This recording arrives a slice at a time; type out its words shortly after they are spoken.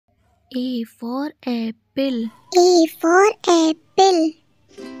A for apple. A for apple.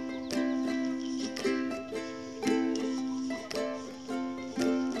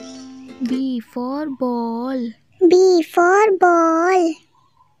 B for ball. B for ball.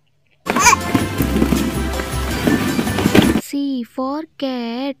 C for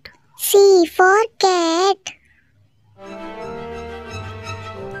cat. C for cat.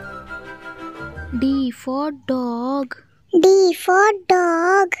 D for dog. D for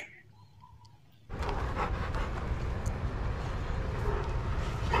dog.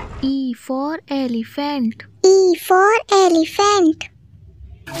 E for elephant. E for elephant.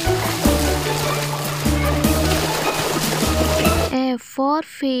 F for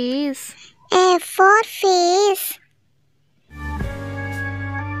face. F for face.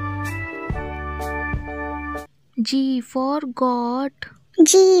 G for goat.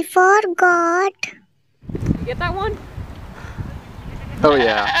 G for goat. You get that one? Oh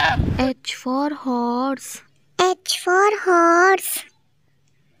yeah. H for horse. H for horse.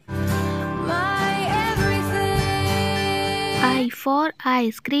 I for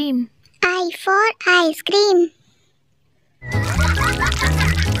ice cream. I for ice cream.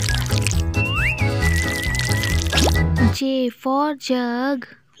 J for jug.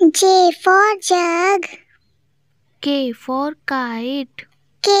 J for jug. K for kite.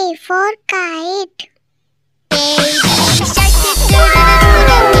 K for kite.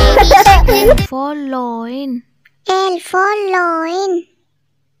 L for loin. L for loin.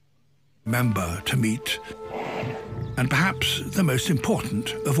 Member to meet, and perhaps the most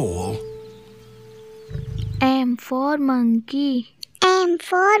important of all. M for monkey. M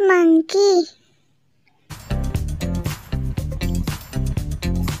for monkey.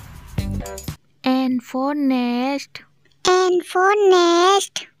 N for nest. N for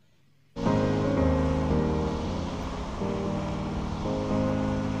nest.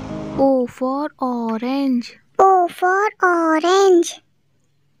 O for orange. O for orange.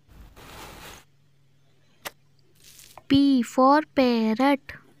 P for parrot.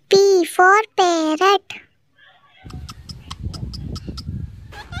 P for parrot.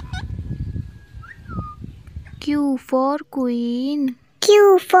 Q for queen.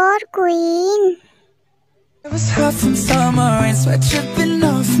 Q for queen. It was hot from summer rain, sweat dripping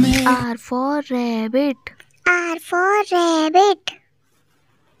off me. R for rabbit. R for rabbit.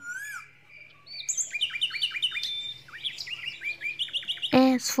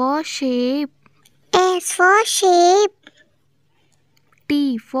 S for sheep. S for sheep.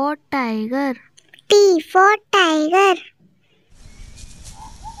 T for tiger. T for tiger.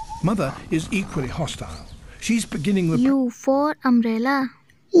 Mother is equally hostile. She's beginning the... U for umbrella.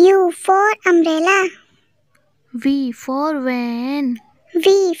 U for umbrella. V for van.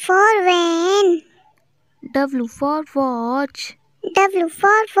 V for van. W for watch. W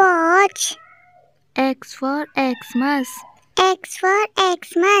for watch. X for Xmas. X for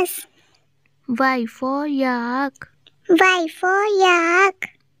Xmas. Y for yak. Y for yak.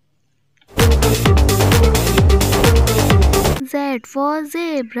 Z for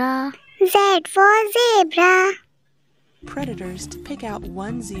zebra. Z for zebra. Predators to pick out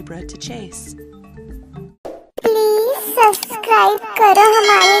one zebra to chase. Please subscribe करो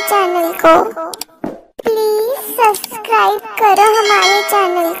हमारे channel को। Please subscribe करो हमारे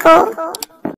channel को।